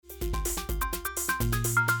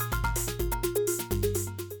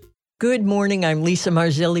Good morning. I'm Lisa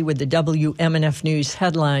Marzilli with the WMNF News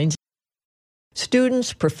headlines.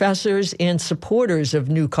 Students, professors, and supporters of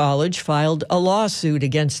New College filed a lawsuit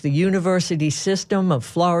against the University System of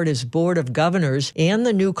Florida's Board of Governors and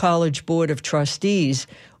the New College Board of Trustees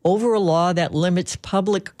over a law that limits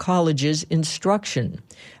public colleges' instruction.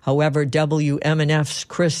 However, WMNF's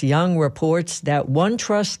Chris Young reports that one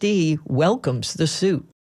trustee welcomes the suit.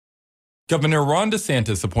 Governor Ron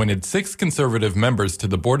DeSantis appointed 6 conservative members to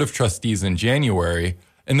the Board of Trustees in January,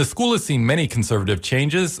 and the school has seen many conservative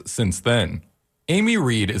changes since then. Amy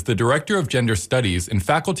Reed is the Director of Gender Studies and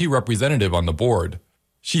faculty representative on the board.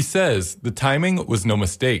 She says the timing was no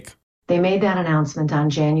mistake. They made that announcement on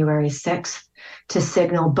January 6th to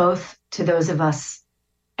signal both to those of us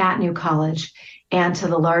at New College and to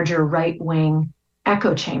the larger right-wing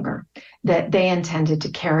echo chamber that they intended to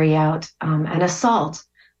carry out an assault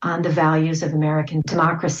on the values of American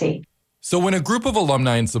democracy. So when a group of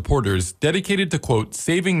alumni and supporters dedicated to, quote,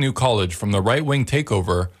 saving New College from the right-wing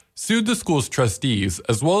takeover sued the school's trustees,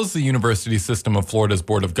 as well as the University System of Florida's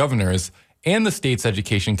Board of Governors and the state's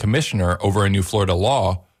education commissioner over a new Florida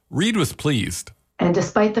law, Reed was pleased. And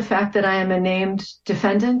despite the fact that I am a named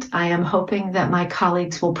defendant, I am hoping that my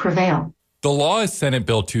colleagues will prevail. The law is Senate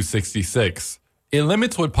Bill 266. It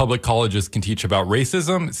limits what public colleges can teach about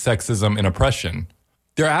racism, sexism, and oppression.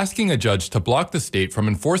 They're asking a judge to block the state from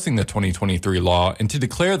enforcing the 2023 law and to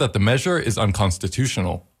declare that the measure is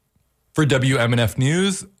unconstitutional. For WMNF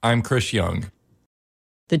News, I'm Chris Young.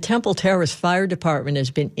 The Temple Terrace Fire Department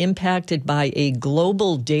has been impacted by a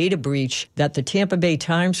global data breach that the Tampa Bay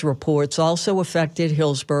Times reports also affected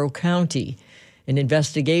Hillsborough County. An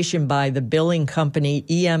investigation by the billing company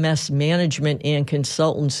EMS Management and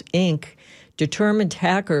Consultants, Inc., determined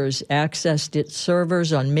hackers accessed its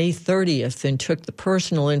servers on May 30th and took the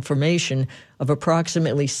personal information of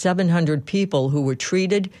approximately 700 people who were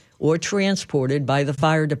treated or transported by the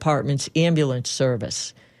fire department's ambulance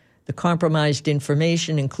service. The compromised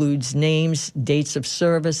information includes names, dates of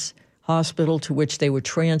service, hospital to which they were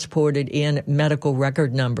transported, and medical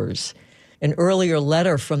record numbers. An earlier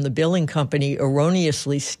letter from the billing company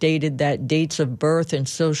erroneously stated that dates of birth and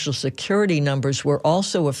Social Security numbers were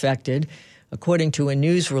also affected, according to a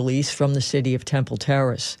news release from the city of Temple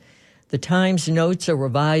Terrace. The Times notes a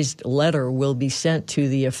revised letter will be sent to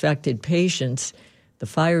the affected patients. The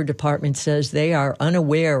fire department says they are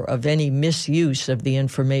unaware of any misuse of the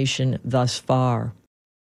information thus far.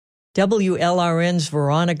 WLRN's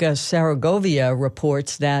Veronica Saragovia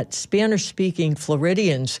reports that Spanish-speaking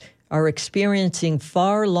Floridians are experiencing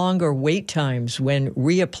far longer wait times when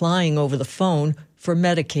reapplying over the phone for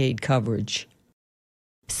Medicaid coverage.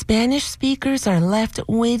 Spanish speakers are left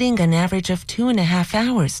waiting an average of 2.5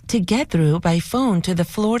 hours to get through by phone to the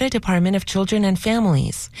Florida Department of Children and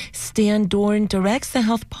Families. Stan Dorn directs the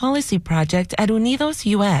Health Policy Project at Unidos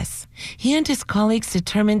US. He and his colleagues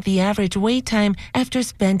determined the average wait time after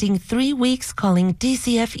spending 3 weeks calling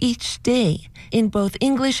DCF each day, in both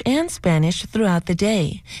English and Spanish throughout the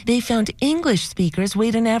day. They found English speakers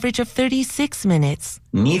wait an average of 36 minutes.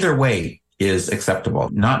 Neither way is acceptable.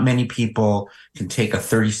 Not many people can take a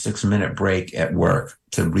 36-minute break at work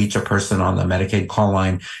to reach a person on the Medicaid call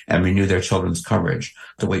line and renew their children's coverage.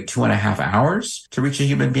 To wait 2.5 hours to reach a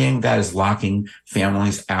human being, that is locking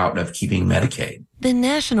families out of keeping Medicaid. The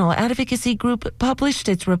National Advocacy Group published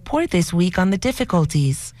its report this week on the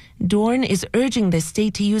difficulties. Dorn is urging the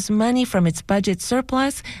state to use money from its budget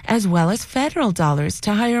surplus as well as federal dollars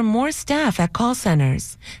to hire more staff at call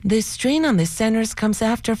centers. The strain on the centers comes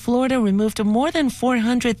after Florida removed more than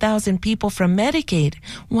 400,000 people from Medicaid,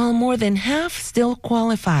 while more than half still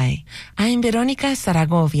qualify. I'm Veronica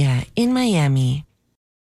Saragovia in Miami.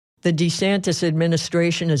 The DeSantis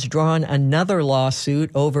administration has drawn another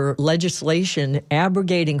lawsuit over legislation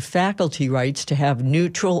abrogating faculty rights to have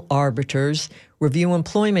neutral arbiters review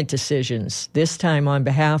employment decisions, this time on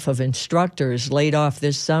behalf of instructors laid off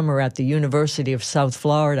this summer at the University of South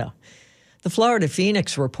Florida. The Florida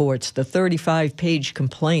Phoenix reports the 35-page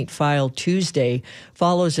complaint filed Tuesday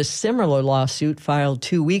follows a similar lawsuit filed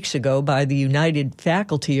 2 weeks ago by the United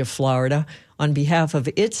Faculty of Florida on behalf of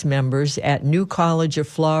its members at New College of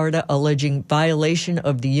Florida, alleging violation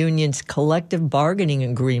of the union's collective bargaining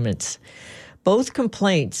agreements. Both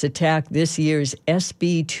complaints attack this year's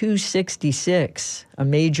SB 266, a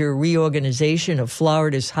major reorganization of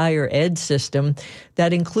Florida's higher ed system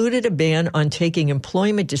that included a ban on taking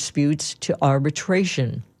employment disputes to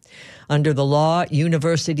arbitration. Under the law,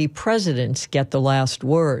 university presidents get the last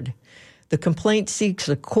word. The complaint seeks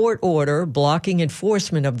a court order blocking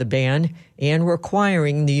enforcement of the ban and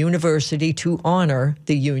requiring the university to honor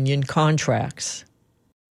the union contracts.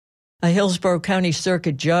 A Hillsborough County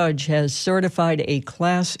Circuit judge has certified a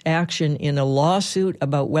class action in a lawsuit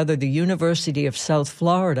about whether the University of South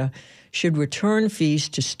Florida should return fees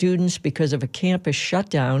to students because of a campus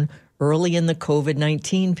shutdown early in the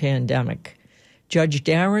COVID-19 pandemic. Judge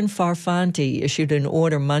Darren Farfanti issued an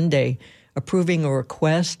order Monday approving a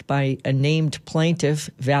request by a named plaintiff,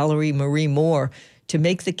 Valerie Marie Moore, to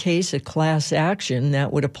make the case a class action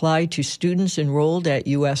that would apply to students enrolled at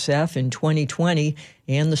USF in 2020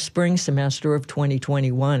 and the spring semester of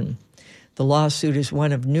 2021. The lawsuit is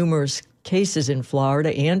one of numerous cases in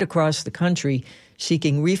Florida and across the country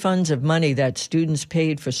seeking refunds of money that students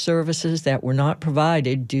paid for services that were not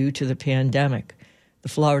provided due to the pandemic. The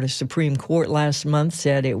Florida Supreme Court last month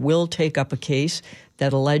said it will take up a case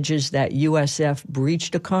that alleges that USF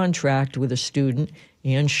breached a contract with a student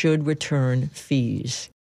and should return fees.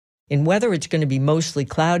 In weather, it's going to be mostly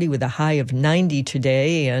cloudy with a high of 90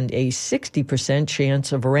 today and a 60%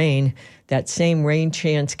 chance of rain. That same rain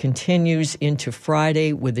chance continues into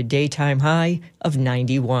Friday with a daytime high of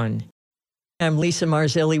 91. I'm Lisa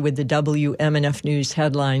Marzilli with the WMNF News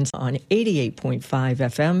headlines on 88.5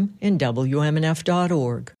 FM and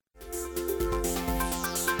WMNF.org.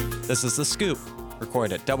 This is The Scoop,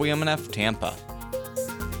 recorded at WMNF Tampa.